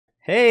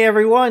Hey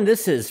everyone,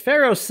 this is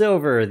Pharaoh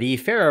Silver, the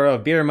Pharaoh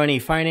of Beer Money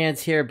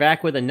Finance here,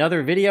 back with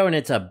another video, and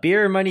it's a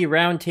Beer Money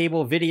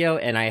Roundtable video,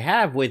 and I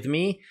have with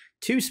me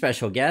two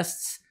special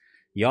guests.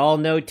 Y'all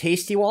know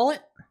TastyWallet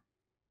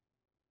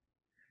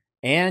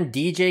and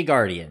DJ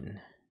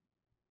Guardian.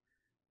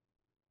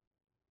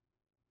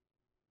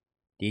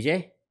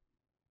 DJ?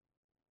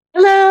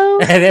 Hello.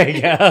 There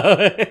you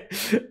go.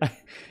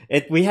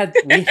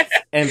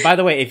 And by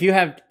the way, if you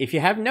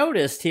have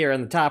noticed here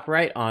on the top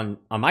right, on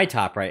my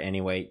top right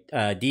anyway,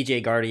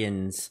 DJ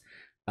Guardian's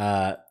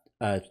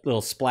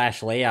little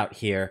splash layout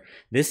here.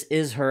 This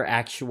is her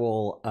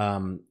actual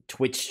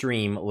Twitch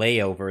stream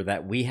layover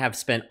that we have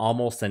spent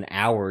almost an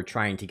hour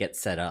trying to get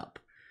set up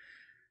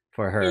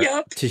for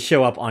her to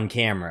show up on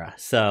camera.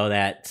 So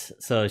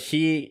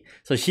she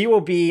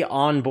will be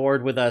on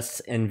board with us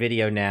in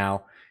video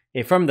now,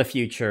 from the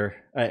future,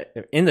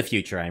 in the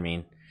future, I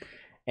mean.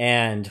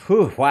 And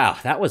whew, wow,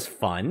 that was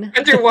fun.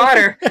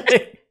 Underwater.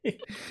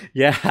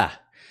 Yeah.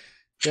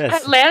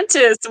 Yes.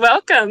 Atlantis,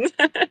 welcome.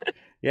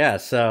 Yeah,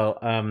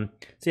 so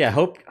yeah,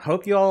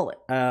 hope you all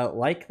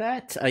like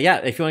that. Yeah,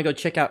 if you want to go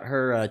check out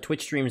her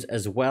Twitch streams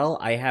as well,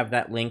 I have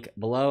that link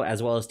below,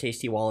 as well as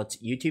TastyWallet's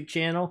YouTube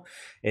channel.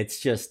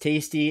 It's just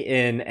Tasty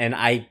and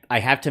I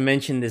have to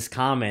mention this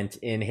comment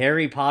in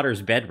Harry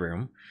Potter's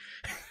bedroom.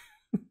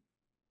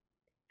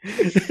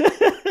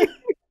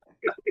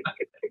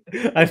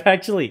 I've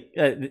actually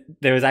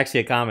there was actually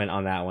a comment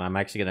on that one. I'm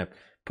actually gonna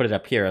put it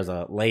up here as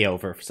a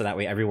layover so that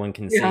way everyone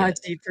can see it.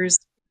 Jeepers.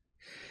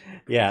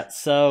 Yeah,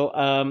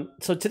 so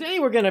so today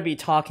we're gonna be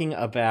talking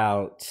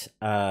about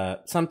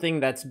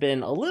something that's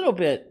been a little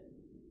bit,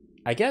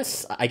 I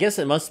guess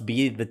it must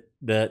be the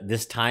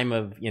this time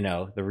of, you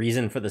know, the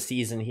reason for the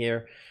season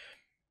here.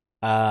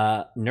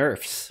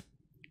 Nerfs.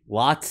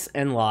 Lots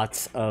and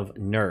lots of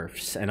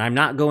nerfs. And I'm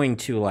not going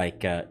to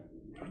like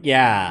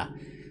yeah.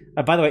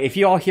 By the way, if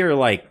you all hear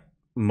like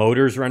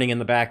motors running in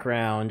the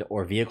background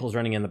or vehicles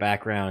running in the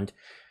background,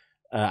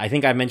 I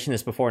think I mentioned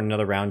this before in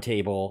another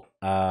roundtable.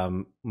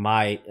 I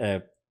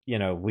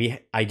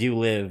do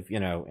live, you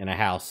know, in a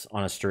house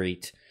on a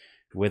street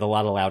with a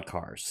lot of loud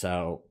cars,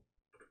 so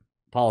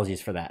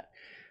apologies for that.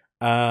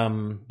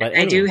 But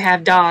I do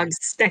have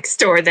dogs next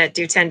door that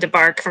do tend to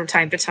bark from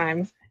time to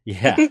time.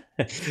 Yeah.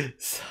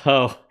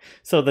 So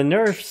the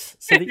nerfs.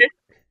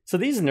 So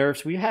these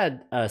nerfs, we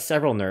had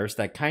several nerfs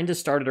that kind of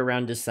started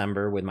around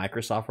December with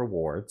Microsoft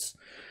Rewards.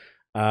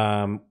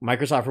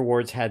 Microsoft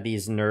Rewards had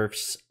these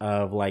nerfs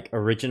of like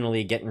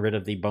originally getting rid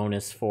of the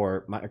bonus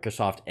for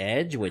Microsoft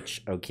Edge,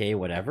 which, okay,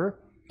 whatever.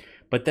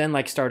 But then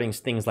like starting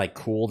things like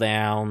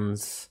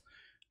cooldowns,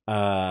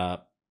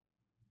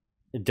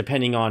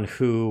 depending on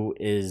who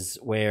is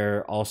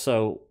where,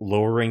 also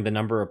lowering the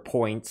number of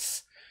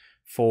points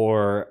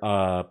for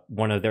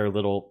one of their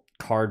little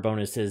card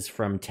bonuses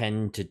from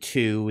 10 to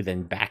 2,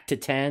 then back to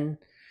 10,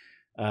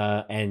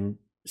 and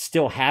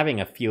still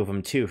having a few of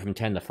them too from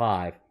 10 to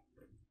 5.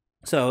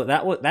 So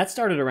that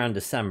started around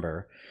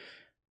December.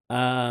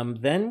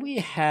 Then we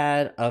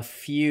had a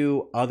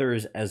few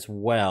others as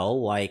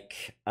well,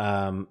 like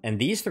and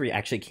these three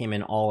actually came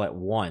in all at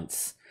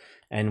once.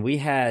 And we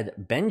had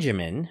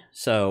Benjamin.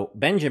 So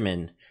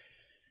Benjamin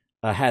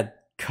had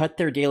cut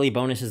their daily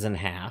bonuses in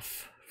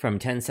half from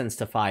 10 cents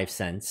to 5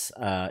 cents,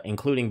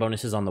 including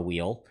bonuses on the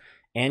wheel,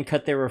 and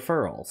cut their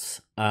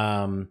referrals.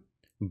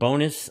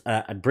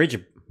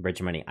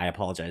 Bridge Money, I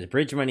apologize.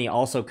 Bridge Money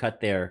also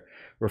cut their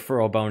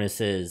referral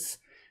bonuses,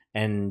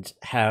 and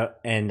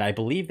I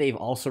believe they've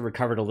also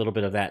recovered a little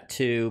bit of that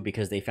too,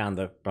 because they found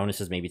the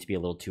bonuses maybe to be a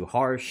little too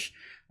harsh.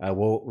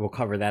 We'll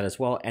cover that as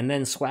well. And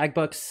then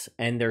Swagbucks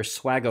and their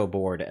Swaggo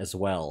board as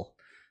well.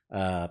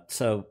 And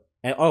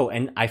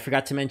I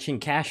forgot to mention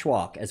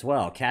Cashwalk as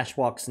well.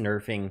 Cashwalk's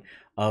nerfing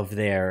of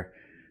their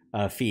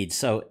feed.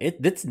 So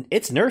it's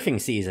nerfing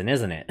season,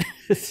 isn't it?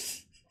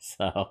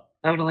 So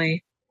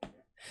Totally.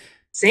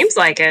 Seems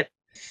like it.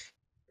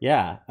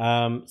 Yeah.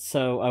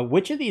 So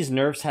which of these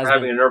nerfs has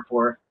having a nerf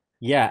war?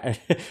 Yeah.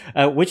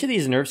 Which of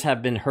these nerfs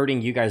have been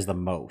hurting you guys the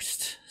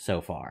most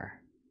so far?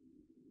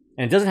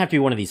 And it doesn't have to be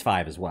one of these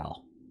 5 as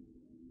well.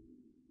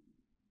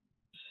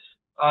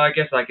 I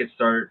guess I could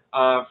start.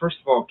 First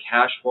of all,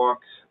 Cashwalk.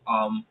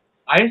 When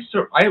I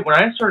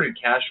started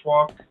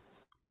Cashwalk,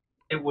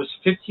 it was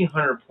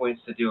 1,500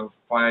 points to do a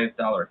 $5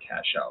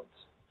 cash out.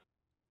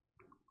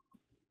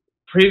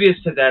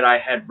 Previous to that, I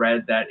had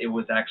read that it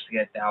was actually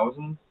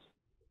 1,000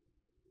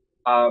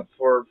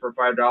 for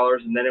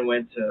 $5, and then it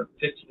went to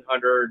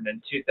 1,500, and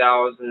then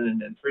 2,000,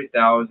 and then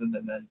 3,000,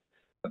 and then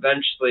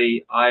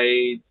eventually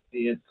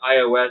the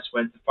iOS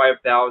went to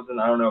 5,000.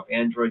 I don't know if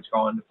Android's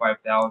gone to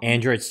 5,000.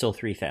 Android's still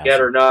 3,000. Yet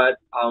or not.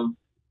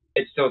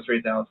 It's still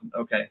 3,000.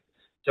 Okay.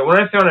 So when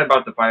I found out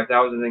about the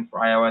 5,000 thing for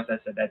iOS, I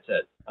said, that's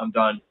it. I'm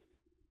done.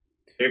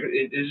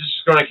 It's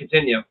just going to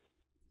continue.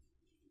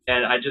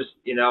 And I just,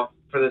 you know,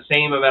 for the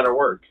same amount of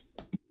work,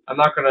 I'm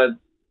not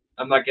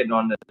getting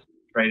on this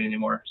trade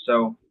anymore.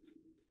 So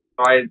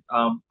I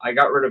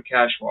got rid of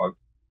Cashwalk.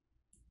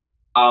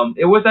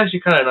 It was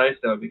actually kind of nice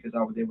though, because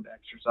I was able to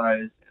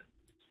exercise and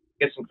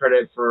get some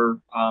credit for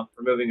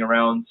moving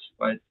around.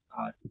 But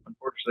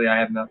Unfortunately, I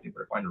have not been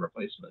able to find a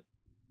replacement.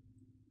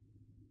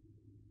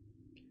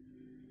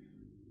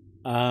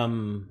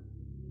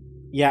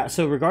 Yeah,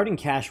 so regarding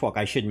Cashwalk,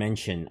 I should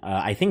mention,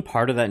 I think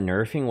part of that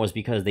nerfing was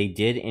because they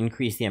did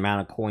increase the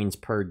amount of coins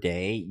per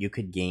day you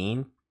could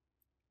gain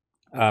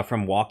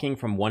from walking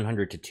from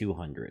 100 to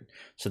 200.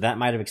 So that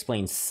might have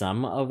explained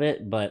some of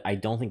it, but I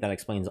don't think that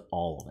explains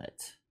all of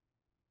it.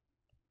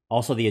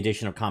 Also, the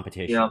addition of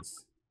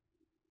competitions.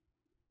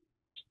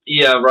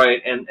 Yeah,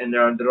 right. And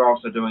they're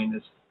also doing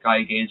this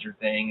Sky Gazer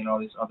thing and all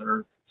these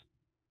other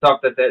stuff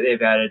that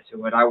they've added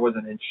to it. I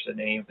wasn't interested in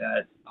any of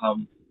that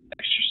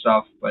extra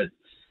stuff, but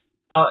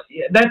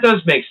yeah, that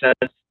does make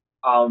sense.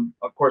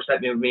 Of course,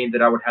 that would mean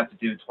that I would have to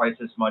do twice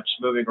as much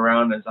moving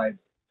around as I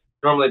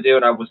normally do,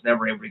 and I was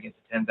never able to get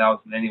to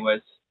 10,000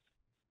 anyways.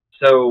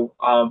 So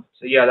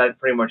yeah, that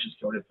pretty much just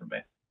killed it for me.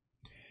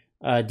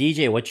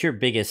 DJ, what's your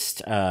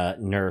biggest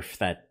nerf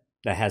that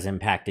has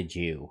impacted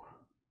you?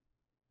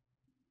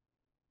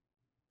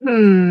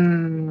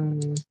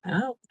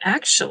 Oh,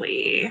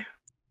 actually,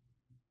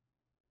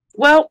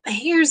 well,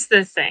 here's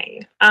the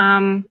thing.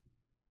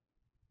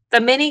 The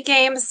mini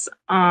games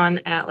on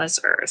Atlas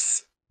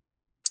Earth.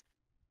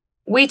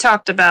 We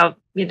talked about,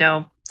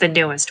 the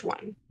newest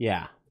one,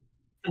 Yeah.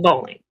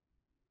 bowling.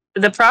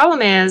 The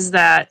problem is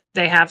that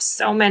they have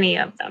so many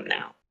of them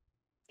now.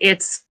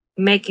 It's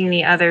making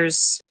the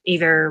others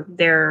either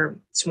there's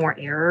more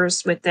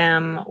errors with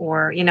them,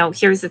 or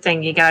here's the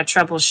thing: you got to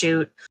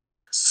troubleshoot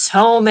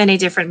so many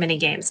different mini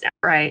games now,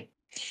 right?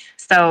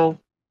 So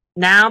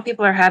now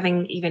people are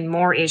having even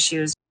more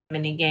issues with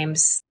mini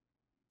games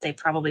they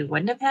probably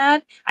wouldn't have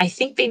had. I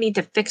think they need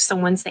to fix the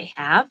ones they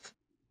have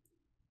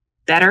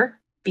better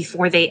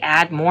before they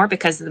add more,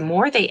 because the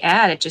more they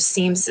add, it just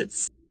seems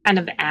it's kind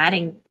of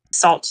adding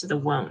salt to the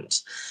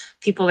wound.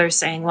 People are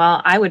saying,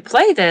 well, I would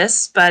play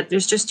this, but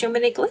there's just too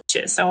many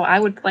glitches, so I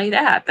would play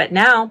that. But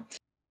now,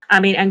 I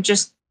mean, and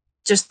just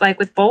like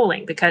with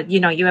bowling, because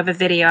you have a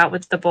video out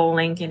with the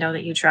bowling,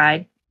 that you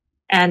tried.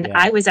 And Yeah.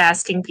 I was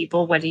asking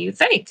people, what do you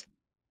think?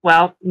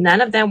 Well,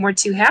 none of them were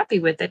too happy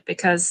with it,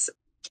 because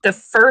they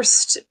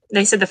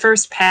said the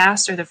first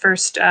pass, or the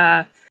first,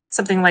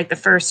 something like the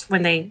first,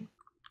 when they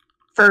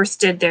first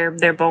did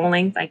their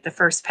bowling, like the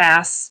first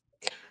pass,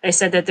 they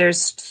said that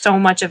there's so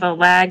much of a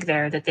lag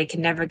there that they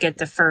can never get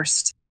the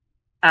first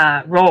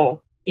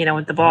roll,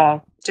 with the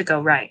ball to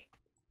go right,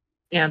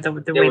 the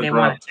It way was they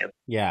rough. want it to.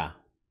 Yeah.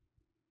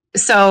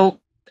 So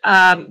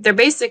they're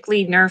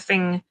basically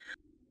nerfing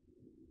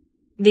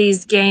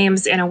these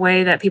games in a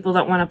way that people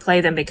don't want to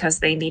play them because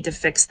they need to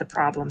fix the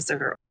problems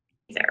that are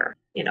there.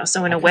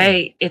 So in a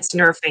way, it's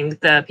nerfing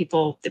the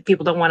people. The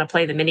people don't want to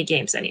play the mini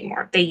games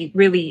anymore. They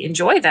really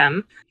enjoy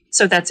them,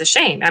 so that's a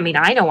shame. I mean,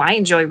 I know I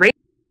enjoy racing,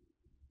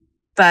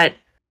 but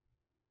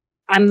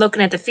I'm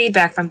looking at the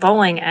feedback from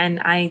bowling, and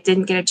I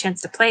didn't get a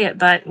chance to play it.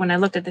 But when I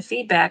looked at the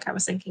feedback, I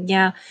was thinking,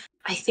 yeah,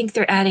 I think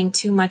they're adding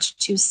too much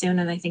too soon,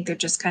 and I think they're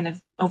just kind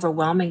of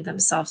overwhelming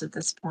themselves at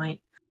this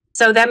point.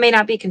 So that may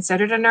not be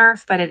considered a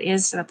nerf, but it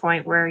is to the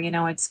point where,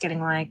 it's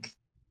getting like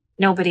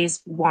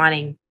nobody's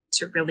wanting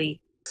to really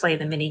play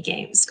the mini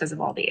games because of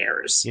all the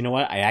errors. You know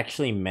what? I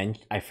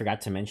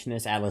forgot to mention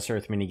this. Atlas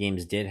Earth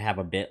minigames did have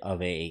a bit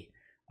of a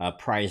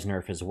prize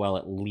nerf as well,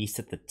 at least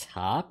at the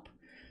top.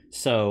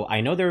 So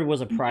I know there was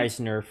a prize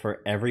nerf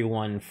for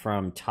everyone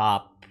from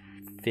top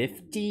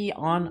 50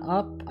 on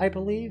up, I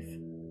believe.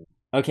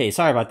 Okay,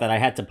 sorry about that. I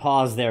had to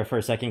pause there for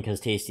a second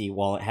because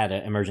TastyWallet had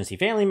an emergency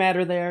family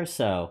matter there,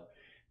 so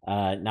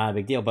not a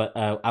big deal. But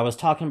I was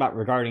talking about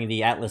regarding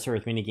the Atlas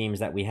Earth minigames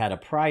that we had a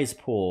prize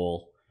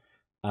pool.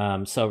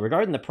 So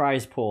regarding the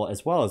prize pool,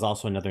 as well as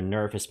also another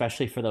nerf,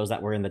 especially for those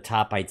that were in the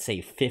top, I'd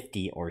say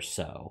 50 or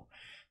so.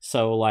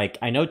 So like,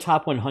 I know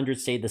top 100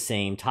 stayed the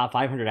same. Top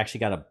 500 actually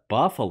got a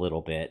buff a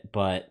little bit,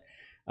 but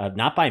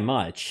not by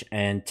much.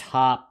 And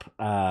top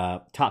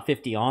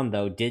 50 on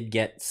though did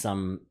get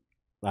some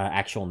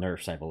actual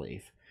nerfs, I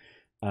believe.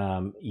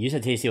 You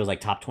said Tasty was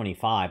like top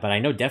 25, but I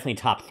know definitely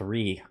top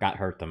 3 got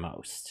hurt the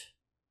most.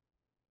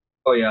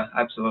 Oh yeah,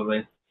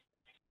 absolutely.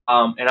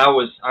 And I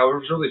was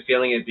really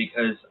feeling it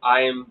because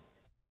I'm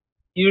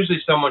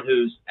usually someone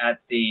who's at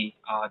the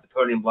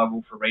podium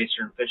level for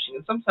racer and fishing,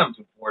 and sometimes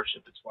with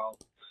worship as well.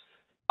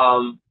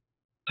 Um,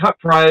 Top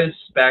prize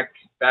back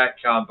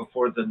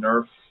before the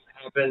nerf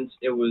happened,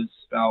 it was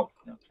about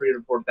 3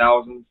 to 4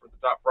 thousand for the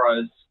top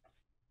prize.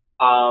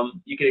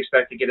 You could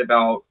expect to get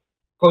about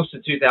close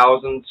to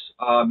 2,000,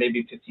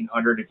 maybe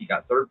 1,500 if you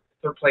got third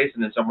place,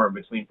 and then somewhere in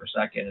between for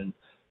second. And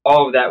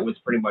all of that was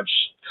pretty much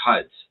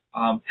cut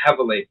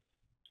heavily,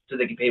 so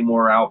they could pay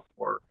more out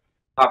for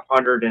top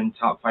 100 and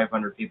top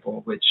 500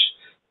 people. Which,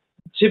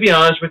 to be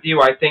honest with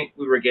you, I think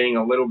we were getting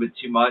a little bit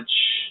too much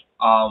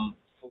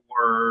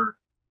for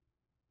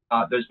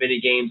those mini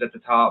games at the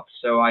top.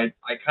 So I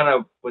kind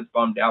of was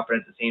bummed out, but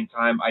at the same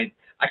time, I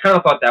kind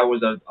of thought that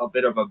was a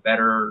bit of a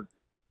better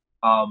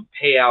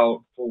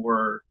payout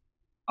for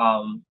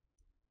um,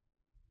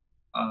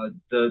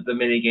 the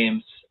mini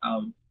games,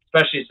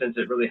 especially since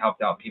it really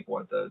helped out people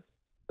at the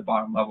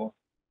bottom level.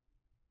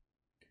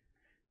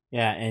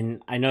 Yeah,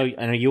 and I know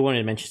you wanted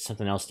to mention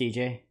something else,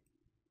 DJ.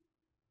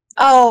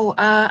 Oh,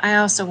 I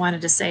also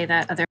wanted to say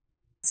that other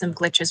some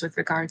glitches with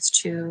regards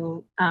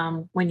to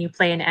when you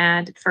play an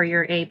ad for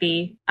your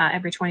AB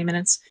every 20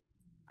 minutes.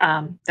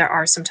 There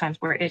are some times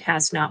where it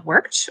has not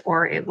worked,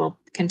 or it will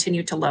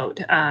continue to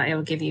load. It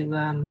will give you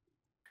a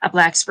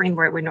black screen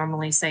where it would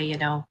normally say, you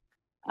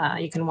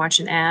can watch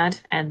an ad,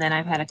 and then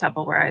I've had a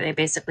couple where they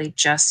basically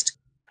just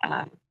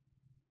uh,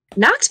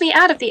 knocked me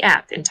out of the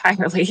app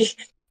entirely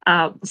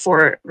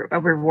for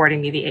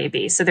rewarding me the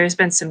AB. So there's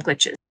been some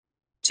glitches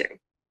too.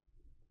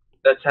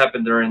 That's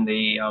happened during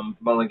the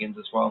mulligans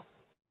as well.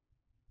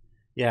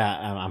 Yeah,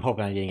 I'm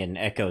hoping I didn't get an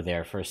echo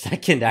there for a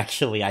second.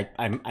 Actually,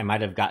 I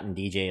might have gotten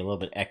DJ a little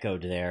bit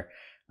echoed there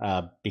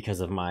because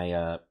of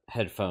my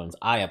headphones.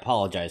 I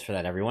apologize for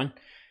that, everyone.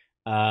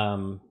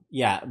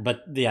 Yeah,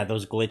 but yeah,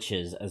 those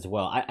glitches as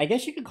well. I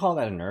guess you could call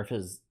that a nerf,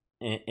 as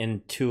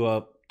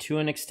to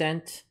an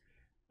extent.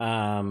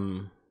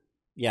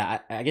 Yeah,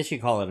 I guess you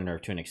could call it a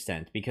nerf to an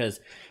extent,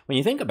 because when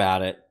you think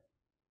about it,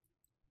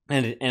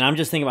 and I'm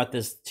just thinking about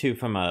this too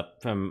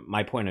from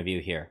my point of view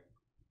here.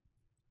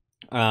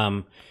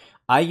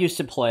 I used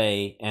to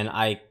play, and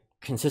I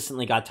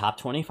consistently got top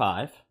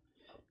 25,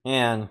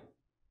 and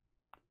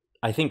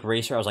I think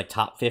Racer I was like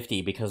top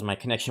 50 because my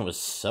connection was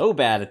so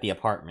bad at the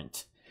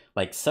apartment,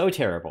 like so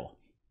terrible.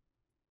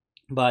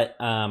 But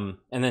and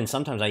then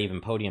sometimes I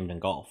even podiumed in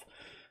golf.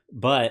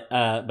 But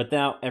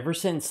now, ever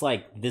since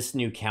like this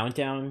new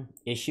countdown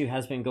issue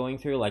has been going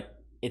through, like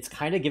it's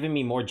kind of given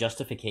me more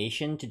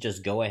justification to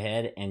just go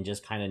ahead and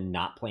just kind of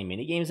not play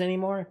mini games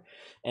anymore,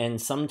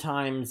 and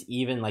sometimes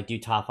even like do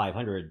top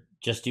 500,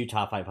 just do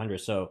top 500.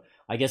 So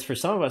I guess for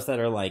some of us that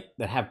are like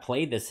that have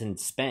played this and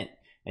spent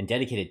and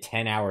dedicated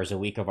 10 hours a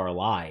week of our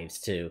lives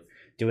to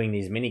doing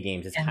these mini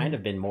games, it's kind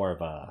of been more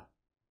of a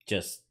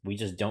we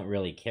just don't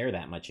really care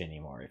that much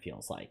anymore, it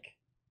feels like.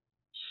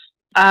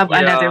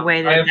 Another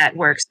way that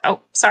works.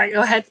 Oh, sorry.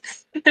 Go ahead.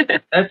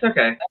 That's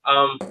okay.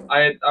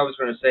 I was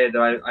going to say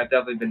that I've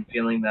definitely been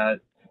feeling that,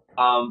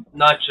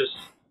 not just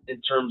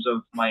in terms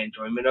of my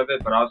enjoyment of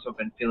it, but also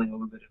been feeling a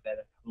little bit of that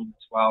at home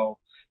as well.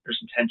 There's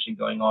some tension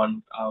going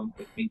on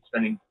with me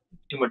spending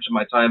too much of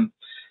my time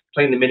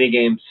playing the mini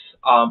games,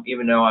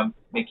 even though I'm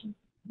making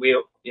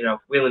wheeling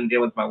and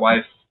dealing with my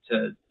wife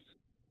to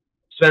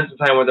spend some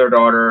time with her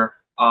daughter,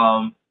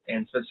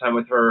 and spend time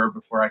with her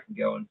before I can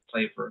go and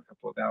play for a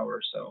couple of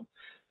hours. So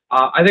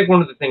I think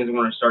one of the things I'm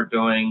going to start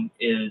doing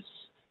is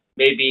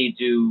maybe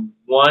do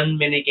one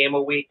mini game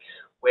a week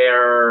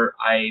where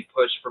I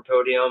push for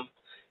podium,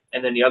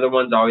 and then the other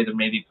ones I'll either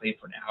maybe play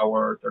for an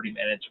hour, 30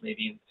 minutes, or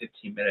maybe even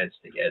 15 minutes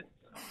to get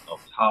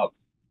top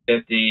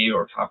 50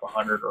 or top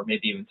 100 or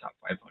maybe even top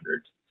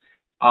 500.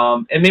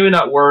 And maybe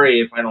not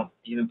worry if I don't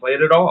even play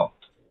it at all.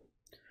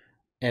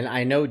 And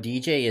I know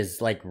DJ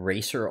is like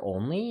racer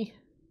only.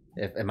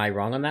 Am I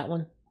wrong on that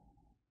one?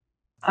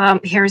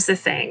 Here's the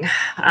thing.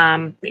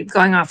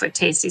 Going off what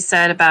Tasty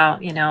said about,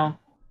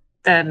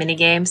 the mini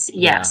games.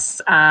 Yes.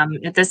 Yeah.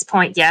 At this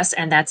point, yes.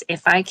 And that's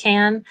if I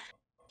can.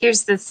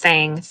 Here's the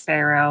thing,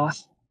 Pharaoh.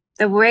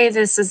 The way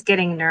this is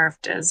getting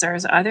nerfed is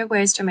there's other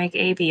ways to make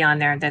AB on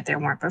there that there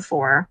weren't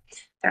before.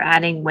 They're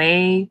adding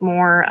way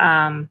more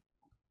AMP,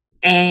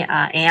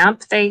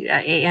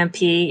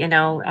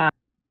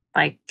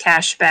 like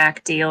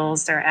cashback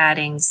deals.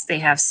 They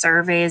have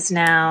surveys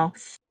now.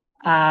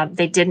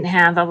 They didn't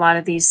have a lot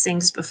of these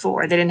things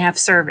before. They didn't have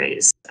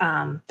surveys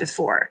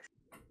before.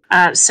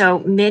 So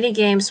mini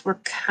games were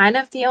kind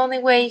of the only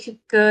way you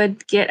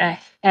could get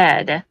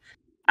ahead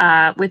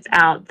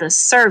without the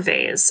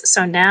surveys.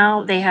 So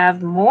now they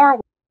have more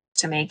ways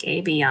to make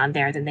AB on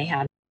there than they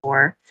had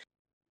before.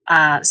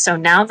 So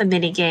now the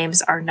mini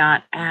games are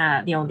not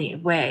the only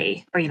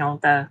way, or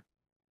the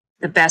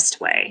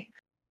best way.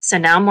 So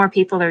now more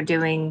people are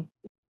doing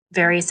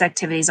various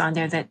activities on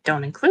there that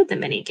don't include the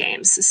mini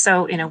games.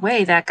 So in a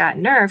way, that got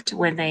nerfed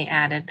when they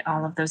added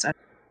all of those other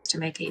to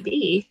make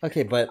AB.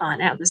 Okay, but on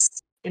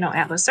Atlas,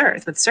 Atlas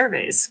Earth with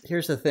surveys.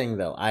 Here's the thing,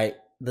 though.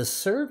 The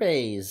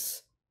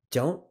surveys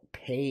don't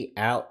pay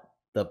out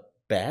the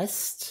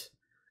best,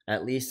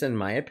 at least in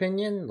my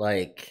opinion.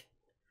 Like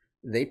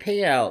they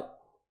pay out.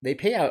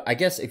 I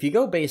guess if you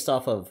go based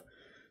off of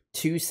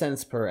 2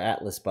 cents per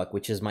Atlas buck,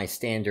 which is my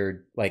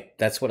standard, like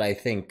that's what I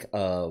think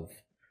of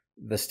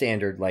the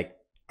standard like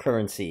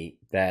currency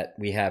that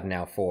we have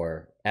now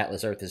for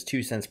Atlas Earth is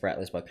 2 cents per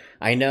Atlas buck.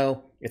 I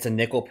know it's a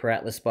nickel per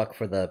Atlas buck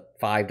for the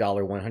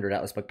 $5 100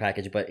 Atlas buck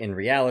package, but in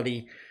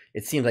reality,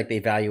 it seems like they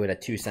value it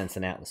at 2 cents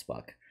an Atlas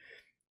buck.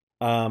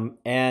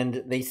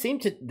 And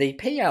they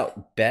pay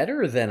out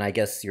better than I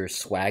guess your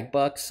swag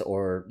bucks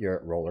or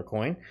your roller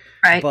coin.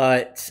 Right.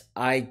 But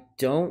I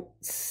don't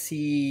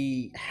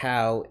see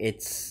how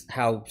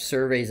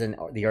surveys in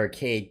the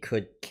arcade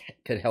could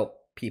help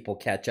people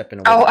catch up in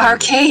a way. Oh,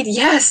 arcade,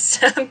 yes.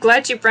 I'm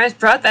glad you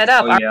brought that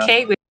up. Oh, yeah.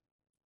 Arcade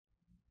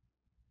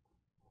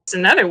is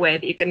another way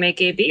that you can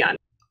make AB on.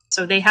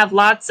 So they have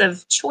lots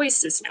of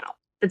choices now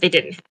that they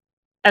didn't have.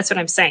 That's what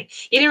I'm saying.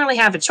 You didn't really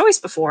have a choice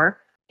before.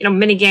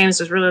 Mini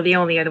games was really the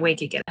only other way you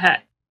could get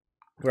ahead.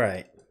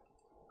 Right.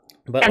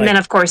 But And like, then,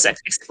 of course,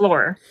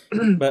 explore.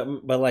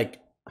 but like,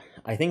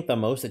 I think the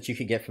most that you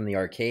could get from the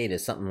arcade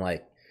is something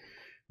like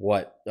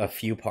what, a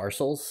few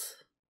parcels.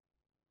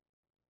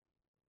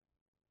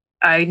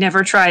 I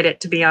never tried it,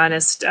 to be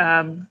honest.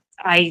 But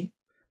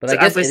I I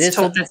guess it was is.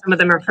 told that some of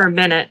them are per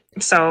minute.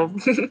 So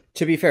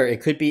To be fair,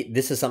 it could be.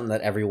 This is something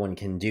that everyone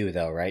can do,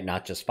 though, right?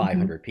 Not just Mhm.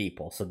 500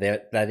 people. So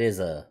that is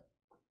a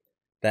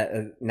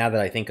that. Now that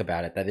I think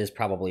about it, that is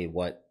probably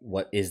what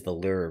is the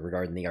lure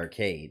regarding the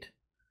arcade.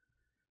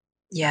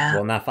 Yeah,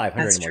 Well, not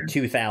 500 that's anymore, true.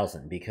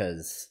 2,000,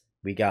 because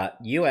we got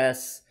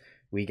US,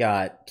 we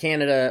got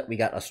Canada, we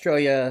got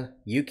Australia,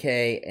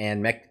 UK,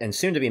 and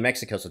soon to be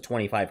Mexico. So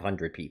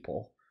 2,500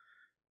 people.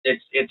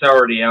 It's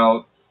already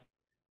out.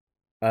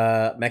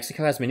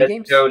 Mexico has mini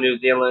games. Mexico, New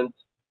Zealand.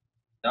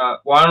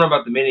 Well, I don't know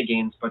about the mini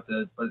games, but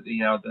the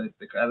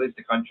at least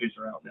the countries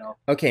are out now.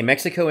 Okay,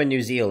 Mexico and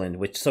New Zealand,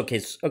 which okay,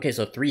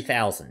 so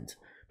 3,000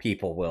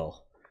 people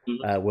will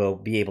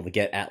be able to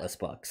get Atlas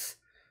bucks.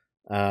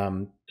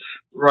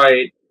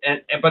 Right,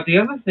 and but the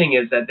other thing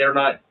is that they're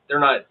not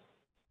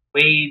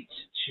weighed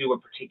to a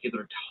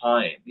particular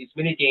time. These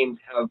mini games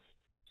have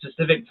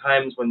specific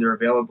times when they're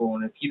available,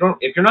 and if you're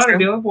not True.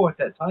 available at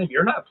that time,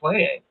 you're not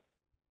playing.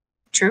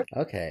 True.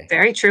 Okay.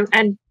 Very true.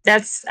 And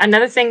that's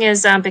another thing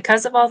is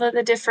because of all of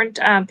the different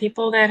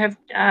people that have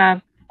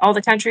all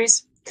the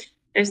countries,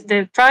 there's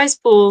the prize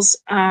pools.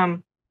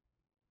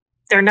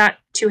 They're not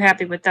too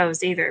happy with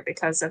those either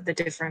because of the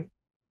different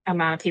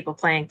amount of people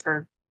playing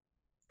per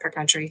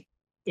country.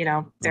 You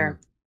know, they're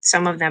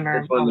some of them are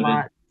It's a limited.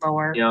 lot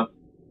lower. Yeah.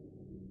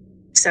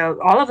 So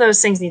all of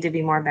those things need to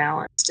be more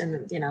balanced,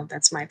 and you know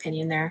that's my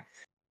opinion there.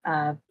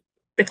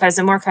 Because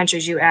the more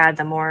countries you add,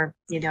 the more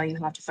you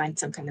have to find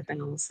some kind of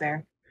balance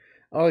there.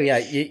 Oh yeah,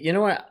 you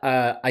know what?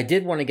 I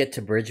did want to get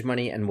to bridge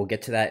money, and we'll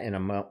get to that in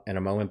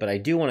a moment. But I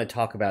do want to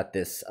talk about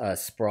this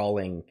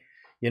sprawling.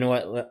 You know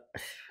what?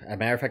 As a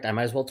matter of fact, I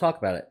might as well talk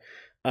about it.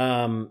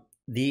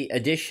 The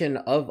addition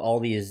of all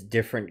these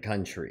different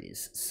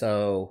countries.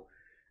 So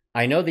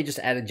I know they just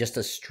added just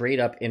a straight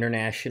up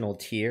international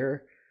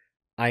tier.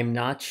 I'm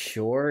not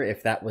sure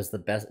if that was the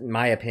best. In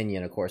my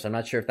opinion, of course, I'm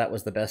not sure if that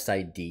was the best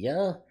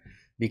idea,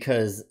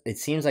 because it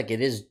seems like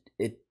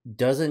it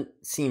doesn't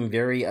seem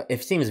very.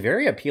 It seems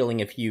very appealing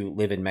if you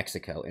live in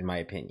Mexico, in my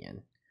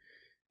opinion.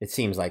 It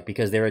seems like,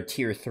 because they're a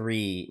tier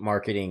 3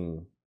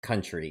 marketing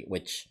country,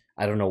 which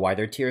I don't know why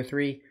they're tier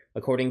 3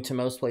 according to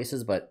most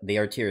places, but they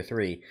are tier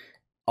 3.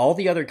 All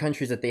the other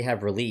countries that they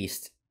have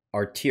released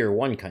are tier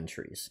 1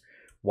 countries.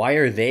 Why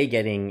are they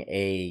getting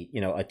a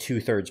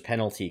 2/3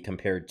 penalty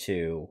compared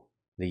to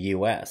the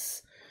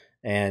U.S.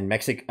 and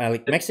Mexico?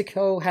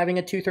 Mexico having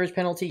a 2/3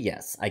 penalty,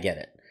 yes, I get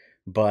it,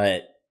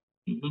 but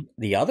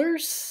the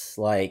others,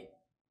 like,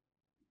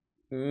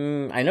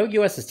 I know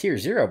U.S. is tier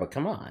 0, but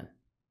come on.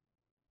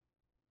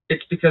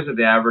 It's because of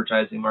the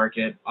advertising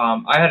market.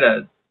 I had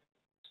a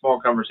small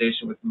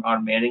conversation with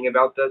Ron Manning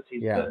about this.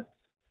 He's the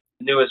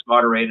newest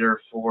moderator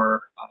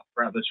for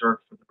Atlas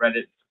for the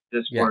Reddit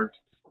Discord.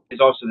 Yeah. He's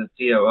also the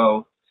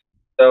COO.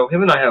 So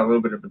him and I had a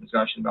little bit of a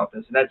discussion about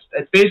this, and that's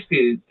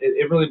basically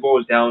it. Really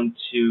boils down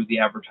to the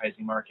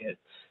advertising market.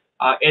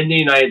 In the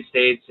United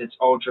States, it's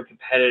ultra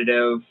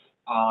competitive.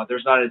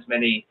 There's not as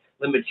many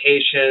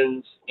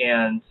limitations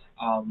and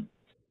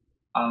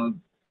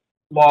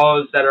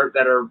laws that are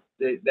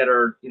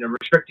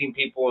restricting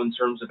people in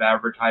terms of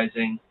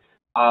advertising.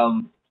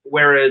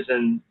 Whereas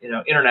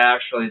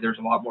internationally, there's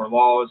a lot more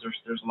laws.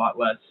 There's a lot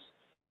less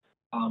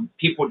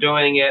people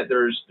doing it.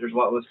 There's a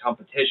lot less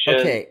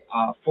competition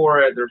for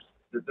it.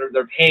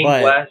 They're paying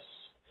less,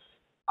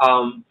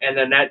 and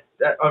then that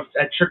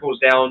trickles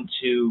down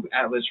to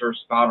Atlas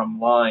Earth's bottom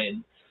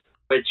line,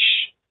 which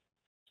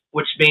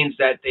means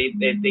that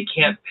they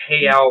can't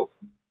pay out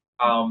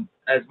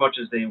as much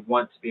as they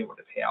want to be able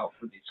to pay out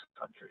for these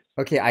countries.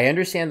 Okay, I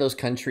understand those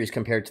countries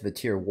compared to the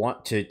tier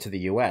 1 to the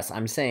US.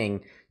 I'm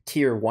saying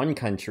tier 1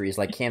 countries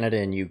like Canada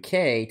and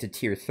UK to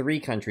tier 3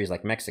 countries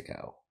like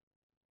Mexico.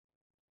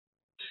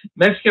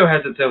 Mexico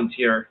has its own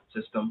tier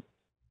system.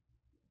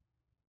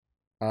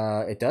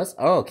 It does?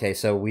 Oh, okay.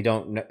 So we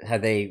don't know,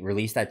 have they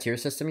released that tier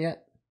system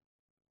yet?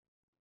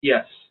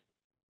 Yes.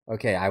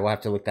 Okay, I will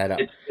have to look that up.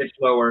 It's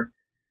lower.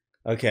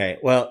 Okay,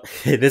 well,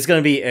 this is going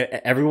to be,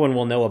 everyone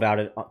will know about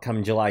it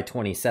come July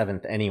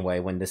 27th anyway,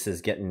 when this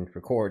is getting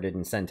recorded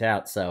and sent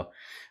out. So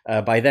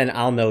by then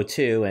I'll know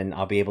too, and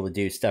I'll be able to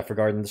do stuff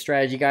regarding the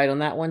strategy guide on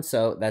that one.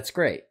 So that's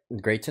great.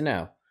 Great to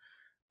know.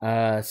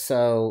 Yeah,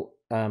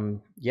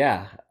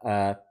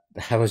 I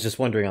was just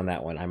wondering on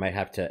that one. I might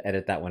have to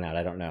edit that one out.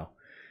 I don't know.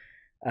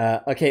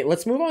 Okay,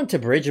 let's move on to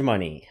bridge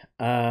money.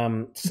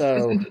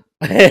 So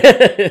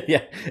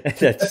yeah,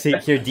 that's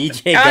your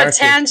DJ Guardian.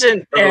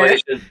 Tangent there.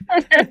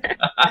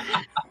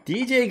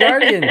 DJ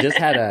Guardian just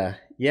had a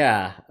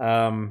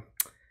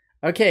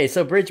okay,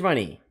 so bridge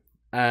money.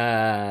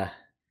 There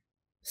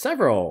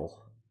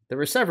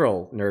were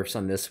several nerfs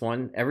on this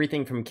one.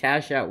 Everything from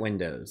cash out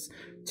windows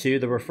to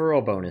the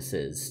referral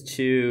bonuses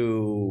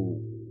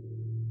to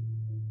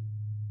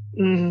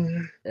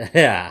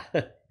yeah.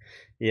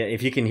 Yeah,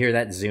 if you can hear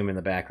that zoom in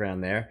the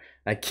background there.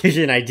 that gives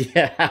you an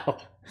idea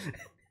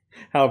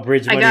how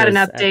Bridge I Money got an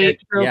was update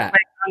real yeah.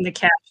 quick on the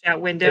cash out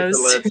It's windows.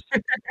 a list.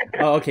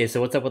 Oh, okay.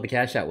 So what's up with the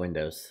cash out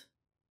windows?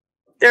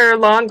 They're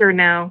longer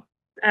now.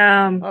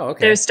 Oh,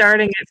 okay. They're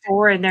starting at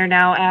 4 and they're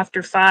now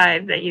after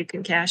 5 that you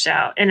can cash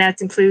out, and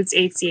that includes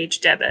ACH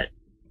debit.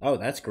 Oh,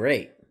 that's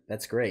great.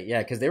 That's great.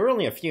 Yeah, because they were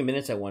only a few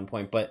minutes at one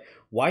point. But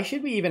why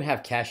should we even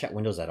have cash out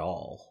windows at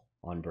all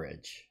on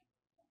Bridge?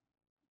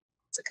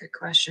 That's a good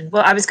question.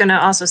 Well, I was going to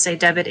also say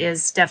debit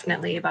is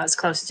definitely about as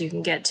close as you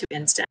can get to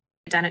instant.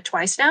 I've done it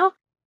twice now,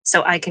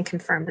 so I can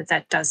confirm that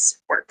that does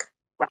work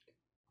well.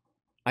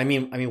 I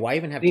mean, why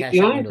even have The cash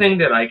out only windows? thing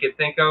that I could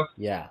think of,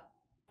 Yeah.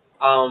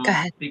 Go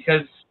ahead.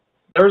 because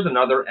there's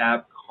another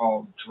app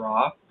called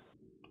Drop.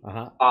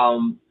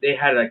 They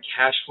had a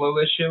cash flow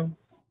issue.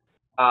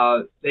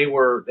 They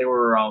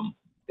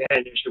had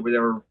an issue where they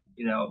were,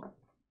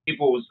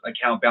 people's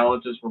account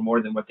balances were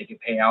more than what they could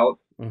pay out.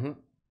 Mm-hmm.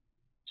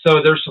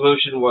 So their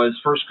solution was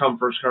first come,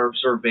 first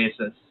served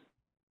basis.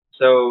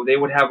 So they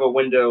would have a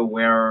window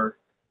where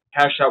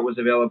cash out was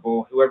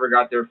available. Whoever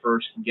got there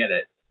first can get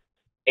it.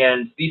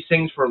 And these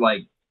things were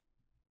like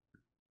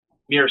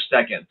mere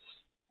seconds.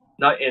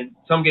 Not in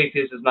some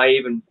cases, not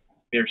even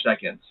mere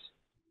seconds.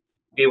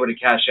 Be able to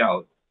cash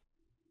out.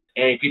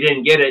 And if you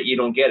didn't get it, you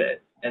don't get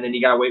it. And then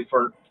you gotta wait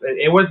for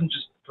it. Wasn't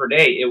just per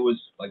day, it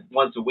was like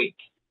once a week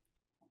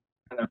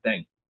kind of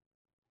thing.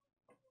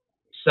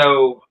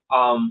 So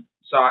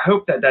so I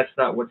hope that that's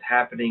not what's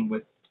happening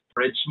with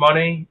Bridge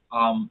Money.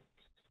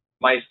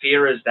 My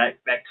fear is that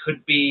that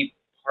could be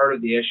part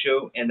of the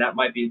issue, and that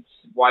might be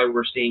why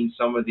we're seeing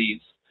some of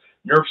these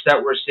nerfs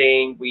that we're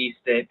seeing. We used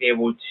to be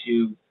able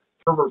to,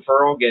 per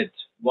referral, get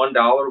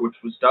 $1, which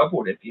was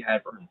doubled if you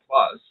had Earn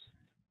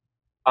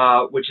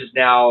Plus, which is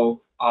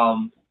now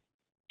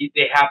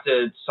they have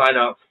to sign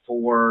up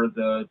for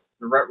the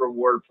rent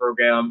reward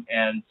program,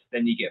 and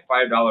then you get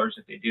 $5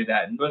 if they do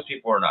that. And most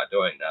people are not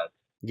doing that.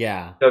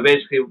 Yeah. So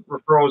basically,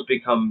 referrals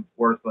become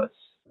worthless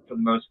for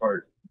the most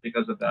part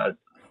because of that.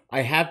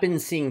 I have been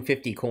seeing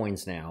 50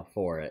 coins now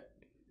for it.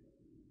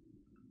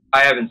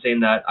 I haven't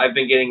seen that. I've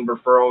been getting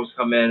referrals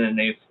come in, and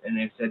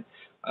they've said,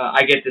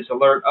 I get this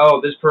alert.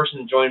 Oh, this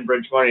person joined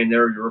Bridge Money, and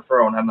they're your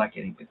referral, and I'm not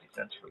getting 50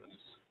 cents for this.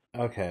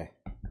 Okay.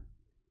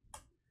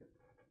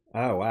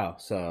 Oh wow.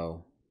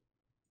 So,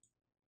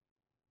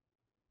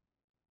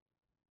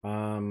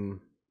 don't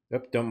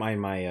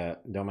mind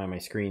my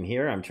screen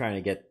here. I'm trying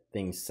to get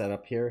things set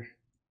up here.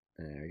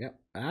 There we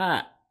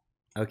go.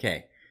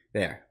 Okay.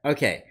 There.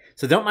 Okay.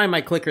 So don't mind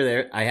my clicker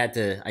there. I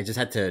just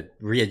had to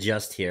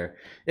readjust here.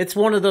 It's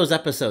one of those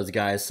episodes,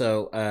 guys.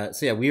 So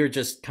yeah, we were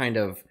just kind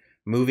of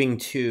moving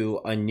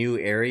to a new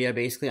area.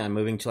 Basically, I'm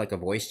moving to like a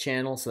voice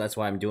channel, so that's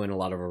why I'm doing a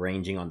lot of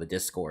arranging on the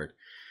Discord.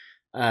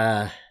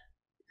 But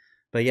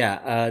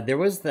yeah, there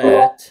was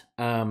that.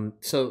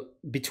 So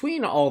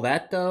between all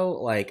that though,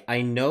 like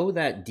I know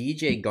that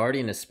DJ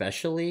Guardian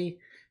especially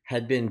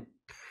had been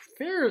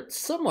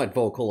somewhat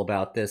vocal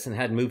about this and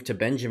had moved to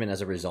Benjamin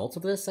as a result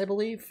of this, I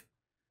believe.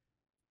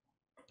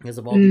 Because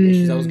of all the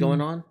issues that was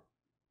going on.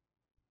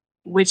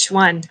 Which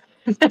one?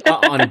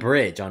 on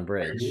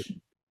Bridge.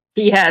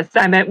 Yes,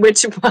 I meant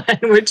which one,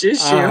 which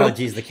issue. Oh,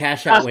 geez, the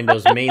cash out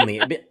windows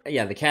mainly.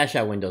 Yeah, the cash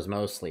out windows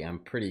mostly, I'm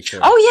pretty sure.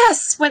 Oh,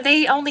 yes, when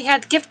they only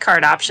had gift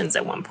card options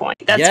at one point.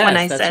 That's when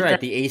I said that's right, that.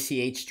 the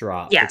ACH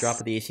drop. Yes. The drop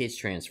of the ACH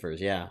transfers,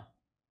 yeah.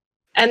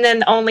 And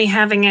then only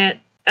having it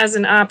as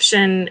an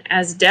option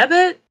as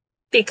debit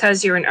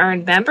because you're an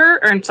Earn member.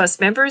 Earn Plus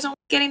members only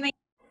getting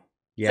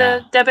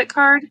the debit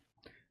card.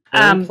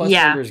 Earn Plus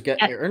members get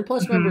Earn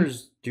Plus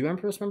members. Do Earn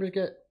Plus members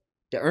get?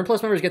 Yeah, Earn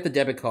Plus members get the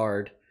debit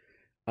card.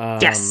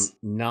 Yes.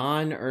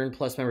 Non-Earn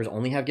Plus members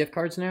only have gift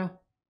cards now,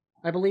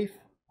 I believe.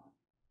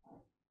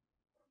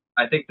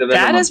 I think the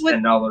minimum is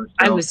 $10.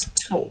 I was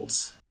told.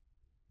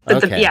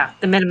 But okay.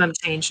 the minimum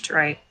changed,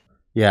 right?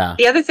 Yeah.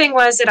 The other thing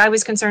was that I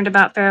was concerned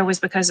about, Farrah, was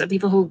because of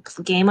people who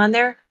game on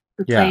there,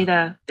 who play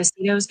the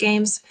Besitos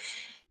games.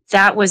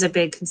 That was a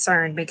big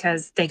concern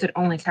because they could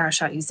only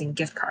cash out using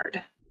gift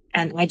card.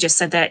 And I just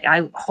said that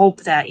I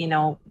hope that,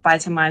 by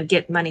the time I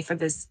get money for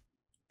this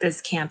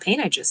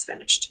campaign I just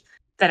finished,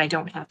 that I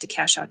don't have to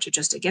cash out to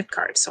just a gift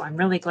card. So I'm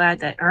really glad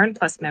that Earn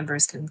Plus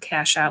members can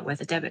cash out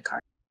with a debit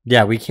card.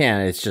 Yeah, we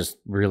can. It's just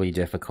really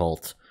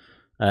difficult,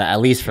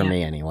 at least for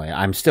me anyway.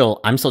 I'm still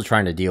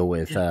trying to deal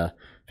with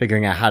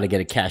figuring out how to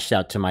get it cashed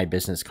out to my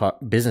business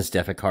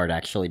debit card,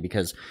 actually,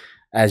 because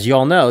as you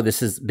all know,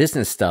 this is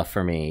business stuff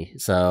for me.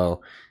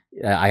 So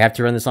I have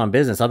to run this on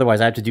business. Otherwise,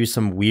 I have to do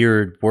some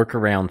weird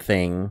workaround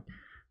thing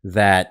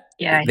that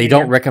they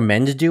don't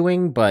recommend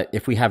doing. But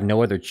if we have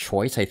no other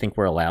choice, I think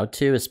we're allowed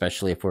to,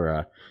 especially if we're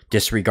a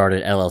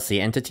disregarded LLC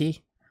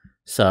entity.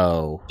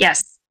 So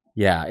yes.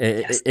 Yeah,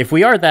 if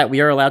we are that,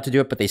 we are allowed to do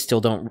it, but they still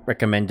don't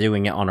recommend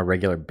doing it on a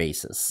regular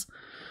basis.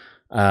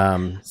 So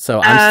I'm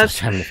still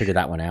trying to figure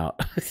that one out.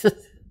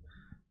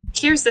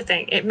 Here's the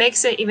thing. It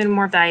makes it even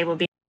more valuable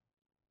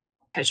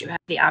because you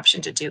have the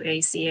option to do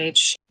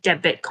ACH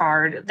debit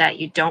card that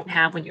you don't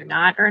have when you're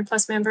not Earn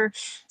Plus member.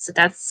 So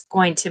that's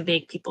going to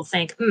make people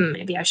think,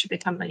 maybe I should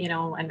become,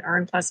 an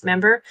Earn Plus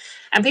member.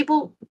 And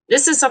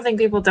this is something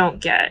people don't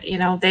get.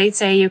 They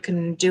say you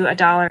can do $1,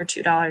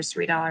 $2,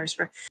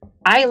 $3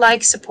 I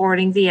like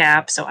supporting the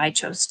app, so I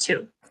chose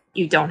 2.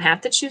 You don't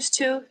have to choose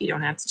 2. You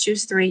don't have to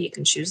choose 3. You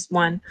can choose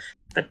 1.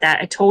 But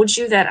I told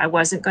you that I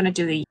wasn't going to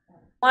do the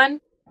 1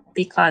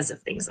 because of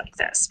things like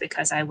this,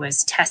 because I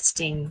was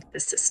testing the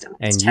system.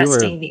 And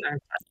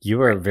you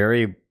were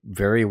very,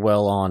 very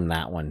well on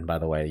that one, by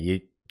the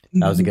way.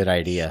 That was a good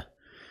idea.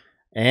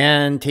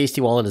 And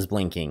TastyWallet is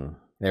blinking.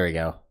 There we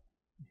go.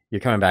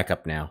 You're coming back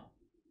up now.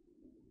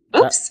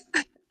 Oops.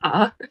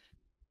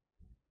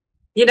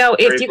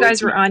 If you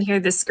guys were on here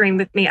this screen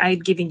with me,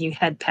 I'd given you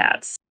head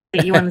pats.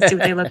 You want to see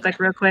what they look like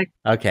real quick?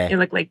 Okay. They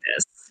look like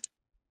this.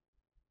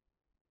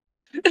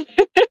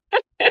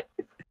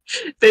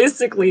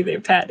 Basically,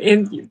 they're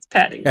patting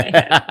my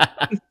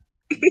head.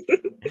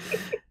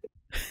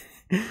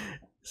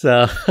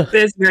 So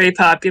it's very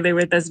popular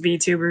with us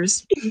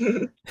VTubers.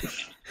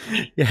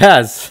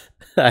 Yes.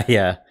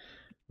 Yeah.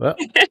 Well,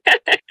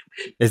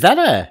 is that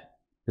a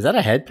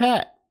head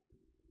pat?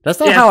 That's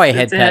not how I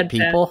head pat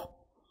people.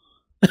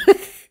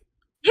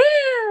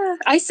 Yeah,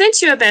 I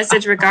sent you a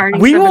message regarding.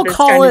 We will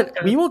call it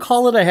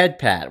a head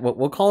pat.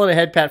 We'll call it a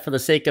head pat for the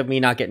sake of me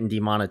not getting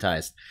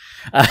demonetized.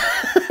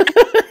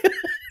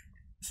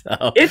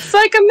 So it's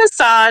like a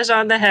massage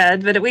on the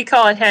head, but we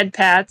call it head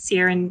pats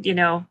here in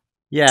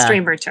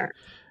streamer term.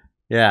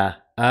 Yeah.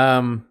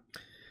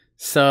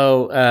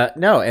 So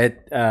no,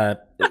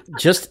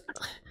 just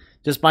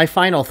my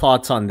final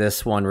thoughts on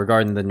this one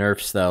regarding the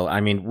nerfs, though.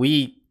 I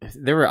mean,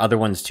 there were other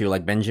ones too,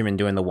 like Benjamin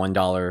doing the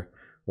 $1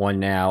 one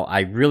now. I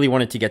really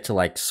wanted to get to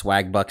like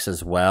Swagbucks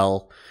as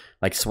well,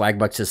 like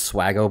Swagbucks'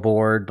 Swaggo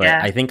board, but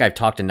I think I've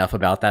talked enough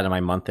about that in my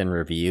month-end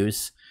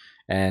reviews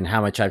and how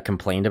much I've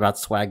complained about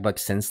Swagbucks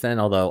since then.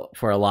 Although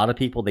for a lot of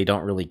people, they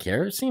don't really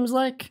care. It seems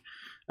like.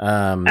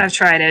 I've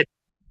tried it.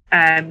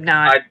 I'm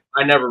not.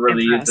 I never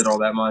really impressed. used it all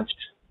that much.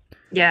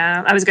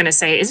 Yeah, I was gonna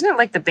say, isn't it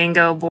like the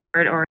bingo board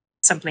or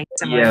something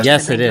similar? Yeah.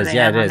 Yes, it is.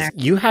 Yeah, it is.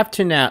 You have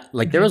to now,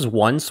 like, there was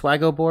one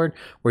Swaggo board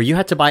where you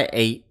had to buy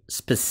a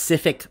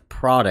specific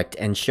product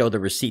and show the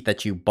receipt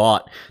that you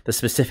bought the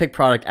specific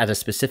product at a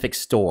specific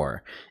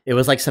store. It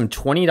was like some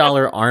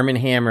 $20 Arm &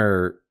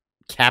 Hammer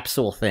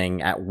capsule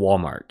thing at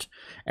Walmart.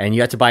 And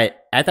you had to buy it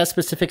at that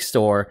specific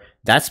store,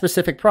 that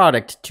specific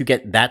product, to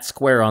get that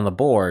square on the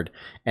board.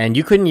 And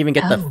you couldn't even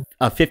get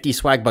a 50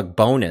 Swagbuck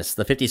bonus,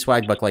 the 50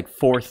 Swagbuck, like,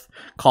 4th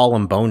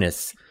column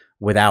bonus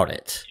without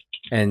it.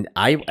 And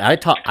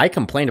I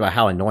complained about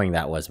how annoying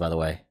that was, by the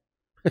way.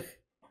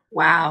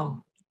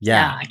 Wow.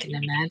 Yeah, I can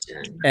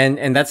imagine.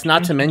 And that's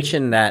not to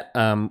mention that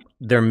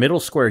their middle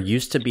square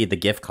used to be the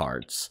gift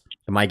cards,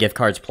 the My Gift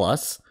Cards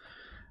Plus.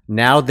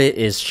 Now that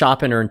is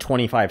shop and earn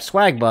 25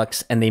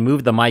 Swagbucks, and they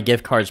moved the My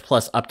Gift Cards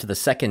Plus up to the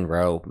second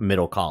row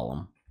middle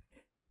column.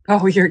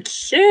 Oh, you're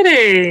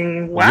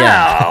kidding.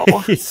 Wow.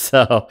 Yeah.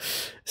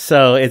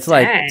 So it's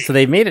like, so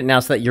they've made it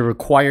now so that you're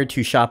required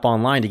to shop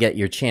online to get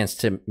your chance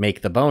to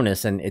make the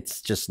bonus, and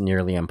it's just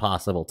nearly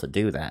impossible to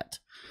do that.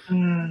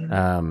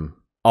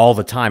 All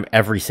the time,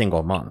 every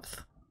single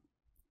month.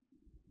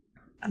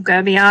 I'm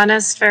gonna be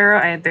honest, Pharaoh,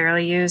 I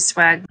barely used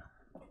Swag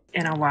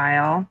in a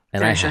while.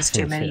 And there's just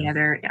too many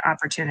other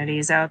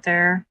opportunities out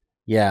there.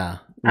 Yeah,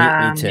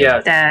 me too.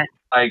 Yeah, that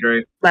I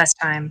agree. Less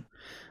time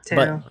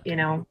to,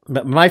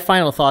 But my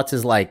final thoughts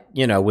is, like,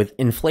 with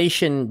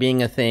inflation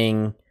being a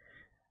thing,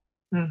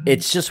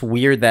 it's just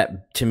weird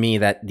that, to me,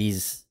 that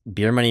these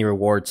beer money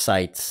reward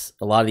sites,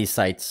 a lot of these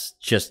sites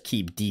just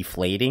keep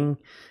deflating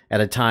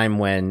at a time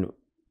when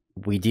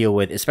we deal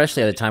with,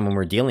 especially at a time when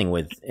we're dealing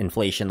with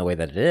inflation the way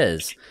that it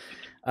is.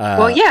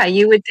 Well, yeah,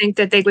 you would think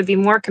that they would be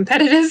more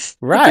competitive.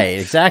 Right,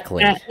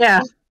 exactly.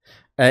 Yeah.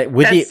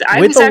 With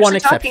the one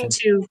exception.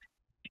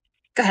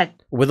 Go ahead.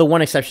 With the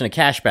one exception of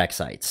cashback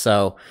sites.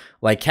 So,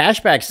 like,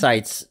 cashback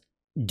sites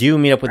do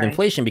meet up with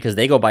inflation because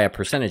they go by a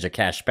percentage of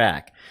cash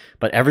back.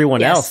 But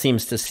everyone else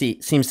seems to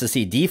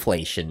see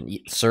deflation,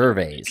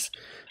 surveys,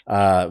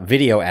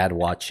 video ad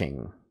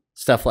watching,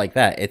 stuff like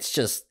that. It's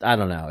just, I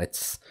don't know.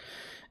 It's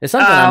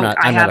something I'm not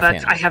a fan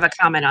of. I have a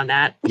comment on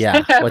that. Yeah,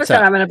 I have a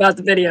comment about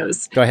the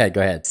videos. Go ahead.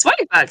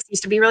 Swagbucks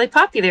used to be really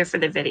popular for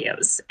the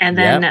videos, and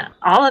then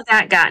all of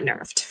that got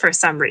nerfed for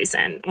some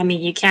reason. I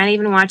mean, you can't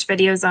even watch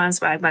videos on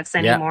Swagbucks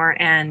anymore.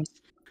 And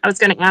I was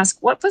going to ask,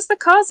 what was the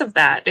cause of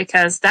that?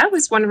 Because that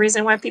was one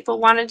reason why people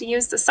wanted to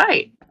use the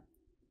site.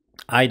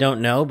 I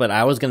don't know, but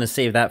I was going to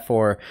save that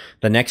for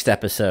the next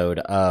episode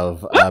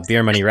of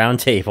Beer Money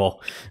Roundtable,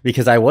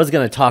 because I was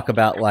going to talk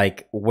about,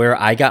 like,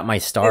 where I got my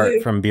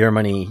start from beer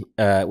money,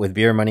 with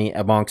beer money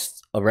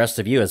amongst the rest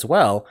of you as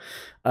well.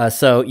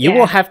 So you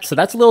will have, so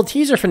that's a little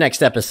teaser for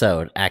next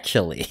episode,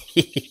 actually.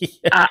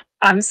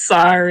 I'm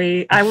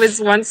sorry. I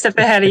was one step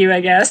ahead of you, I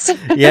guess.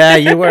 Yeah,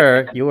 you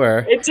were.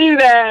 I do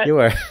that. You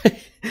were.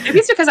 Maybe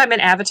it's because I'm in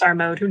avatar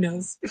mode. Who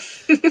knows?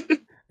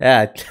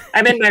 Yeah,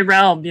 I'm in my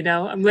realm,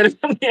 I'm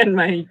literally in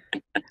my.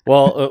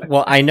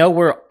 well, I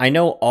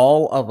know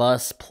all of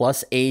us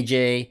plus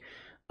AJ,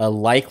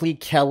 likely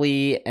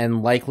Kelly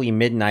and likely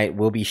Midnight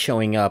will be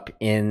showing up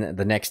in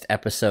the next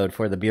episode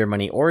for the Beer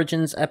Money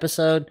Origins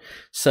episode.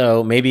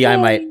 So maybe I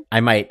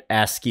might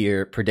ask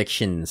your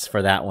predictions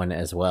for that one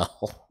as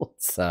well.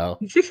 So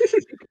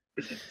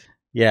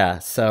yeah.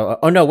 So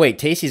oh no, wait,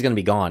 Tasty's gonna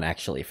be gone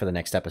actually for the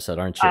next episode,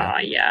 aren't you?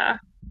 Yeah.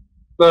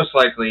 Most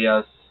likely,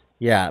 yes.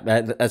 Yeah,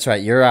 that's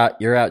right. You're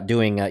out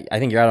doing. I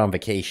think you're out on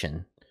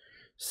vacation.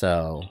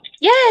 So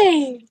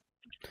yay!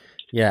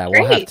 Yeah,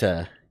 we'll have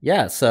to.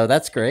 Yeah, so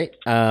that's great.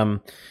 Yeah,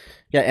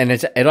 and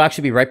it'll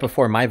actually be right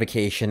before my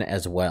vacation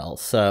as well.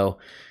 So,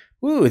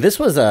 ooh, this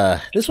was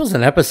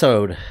an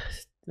episode.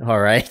 All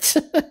right.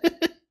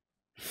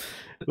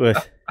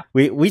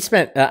 we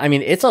spent. I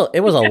mean, it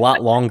was a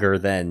lot longer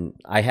than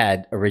I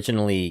had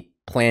originally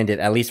planned it.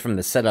 At least from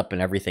the setup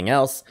and everything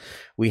else.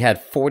 We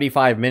had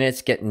 45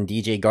 minutes getting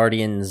DJ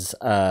Guardian's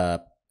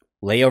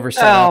layover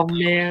set up. Oh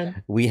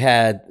man, we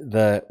had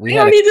don't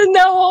need to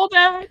know all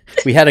that.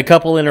 We had a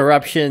couple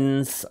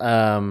interruptions,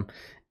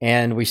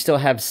 and we still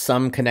have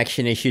some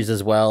connection issues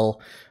as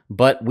well.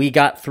 But we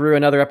got through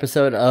another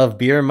episode of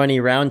Beer Money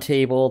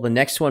Roundtable. The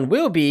next one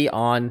will be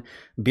on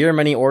Beer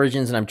Money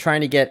Origins, and I'm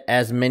trying to get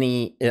as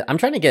many. I want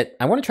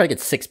to try to get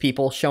 6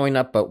 people showing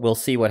up, but we'll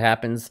see what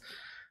happens.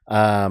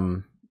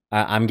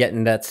 I'm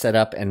getting that set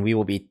up, and we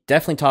will be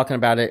definitely talking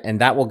about it, and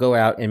that will go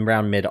out in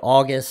around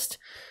mid-August.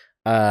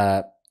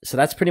 So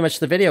that's pretty much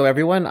the video,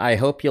 everyone. I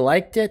hope you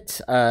liked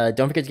it.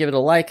 Don't forget to give it a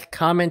like,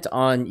 comment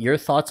on your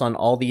thoughts on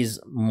all these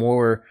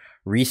more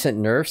recent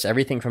nerfs,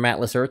 everything from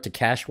Atlas Earth to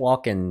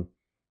Cashwalk and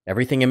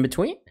everything in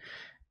between.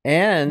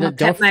 And I'll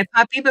pet my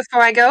puppy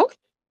before I go.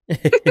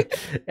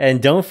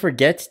 And don't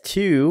forget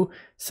to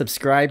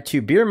subscribe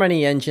to Beer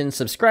Money Engine,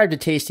 subscribe to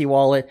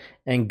TastyWallet,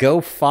 and go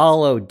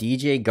follow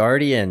DJ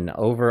Guardian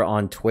over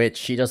on Twitch.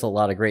 She does a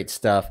lot of great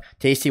stuff.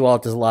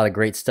 TastyWallet does a lot of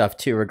great stuff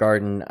too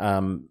regarding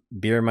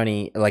Beer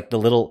Money, like the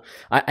little.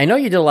 I know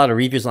you did a lot of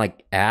reviews on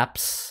like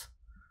apps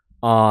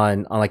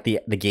on like the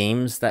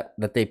games that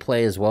they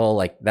play as well.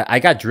 Like that, I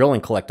got Drill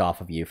and Collect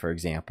off of you, for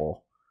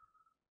example.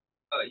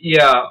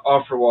 Yeah,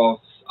 offer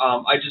walls.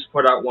 I just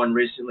put out one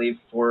recently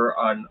for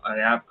an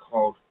app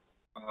called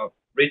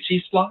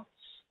Richie Slots.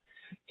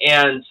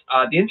 And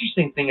the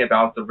interesting thing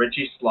about the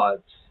Richie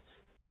Slots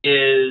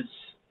is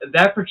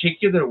that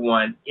particular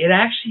one, it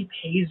actually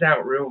pays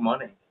out real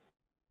money.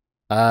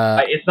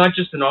 It's not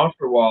just an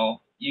offer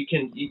wall. You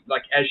can,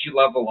 like, as you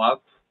level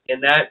up,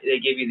 in that, they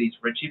give you these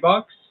Richie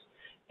bucks,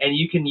 and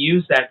you can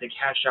use that to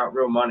cash out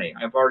real money.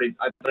 I've done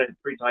it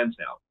 3 times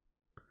now.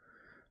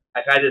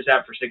 I've had this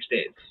app for 6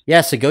 days.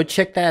 Yeah, so go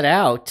check that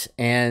out,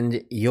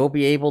 and you'll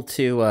be able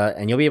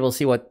to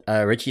see what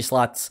Richie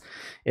Slots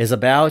is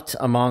about,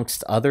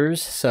 amongst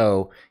others.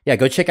 So yeah,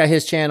 go check out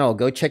his channel.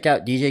 Go check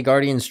out DJ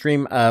Guardian's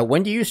stream.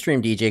 When do you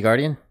stream, DJ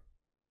Guardian?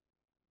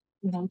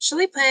 I'm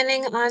actually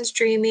planning on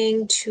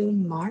streaming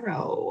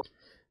tomorrow.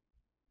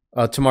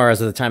 Tomorrow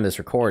is at the time of this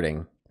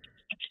recording.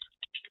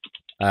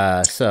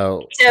 Oh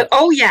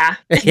yeah,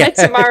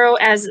 tomorrow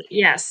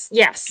yes.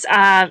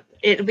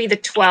 It'll be the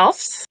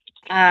 12th.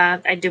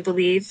 I do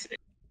believe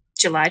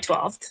July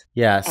 12th.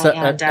 Yeah. So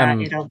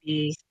it'll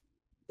be,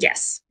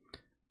 yes.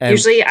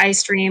 Usually I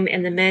stream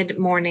in the mid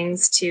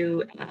mornings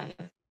to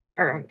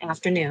or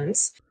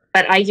afternoons,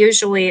 but I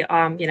usually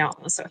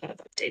also have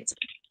updates.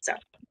 So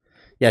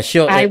yeah,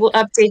 I will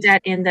update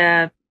that in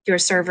your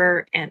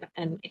server and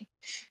me.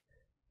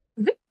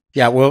 Mm-hmm.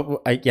 Yeah,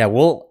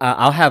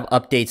 I'll have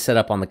updates set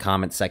up on the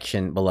comment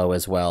section below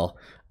as well.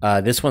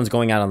 This one's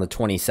going out on the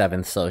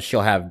 27th, so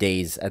she'll have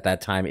days at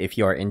that time if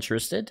you are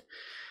interested.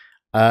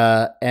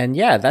 And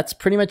yeah, that's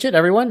pretty much it,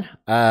 everyone.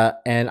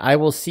 And I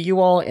will see you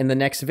all in the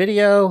next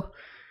video.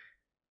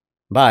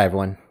 Bye,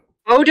 everyone.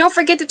 Oh, don't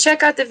forget to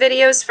check out the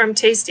videos from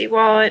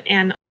TastyWallet,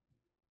 and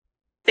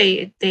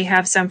they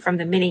have some from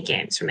the mini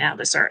games from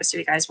Atlas Earth. So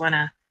you guys want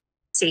to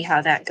see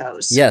how that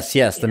goes? Yes,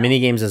 the mini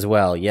games as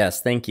well.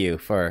 Yes, thank you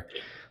for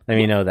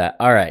letting me know that.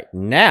 All right,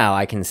 now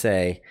I can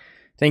say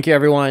thank you,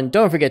 everyone.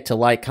 Don't forget to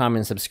like,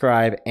 comment,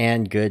 subscribe,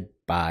 and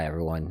goodbye,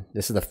 everyone.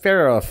 This is the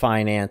Pharaoh of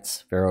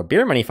Finance, Pharaoh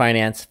Beer Money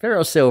Finance,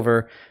 Pharaoh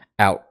Silver,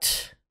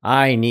 out.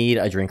 I need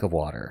a drink of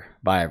water.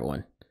 Bye,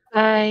 everyone.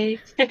 Bye.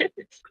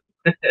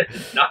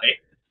 Nice.